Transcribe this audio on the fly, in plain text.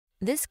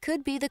This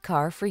could be the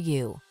car for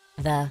you.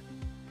 The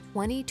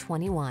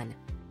 2021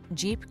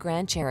 Jeep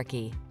Grand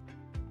Cherokee.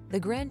 The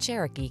Grand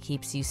Cherokee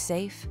keeps you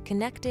safe,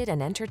 connected,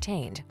 and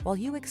entertained while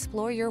you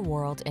explore your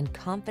world in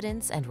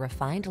confidence and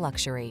refined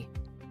luxury.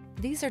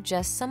 These are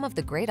just some of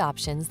the great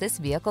options this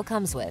vehicle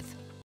comes with: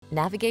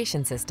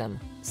 navigation system,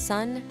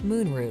 sun,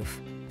 moonroof,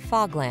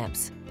 fog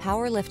lamps,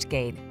 power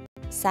liftgate,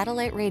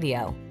 satellite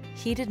radio,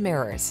 heated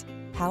mirrors,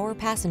 power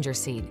passenger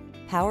seat,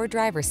 power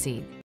driver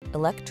seat,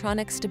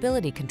 electronic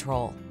stability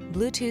control,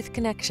 Bluetooth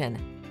connection.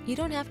 You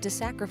don't have to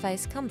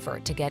sacrifice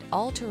comfort to get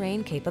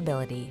all-terrain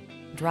capability.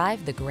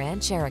 Drive the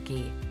Grand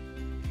Cherokee.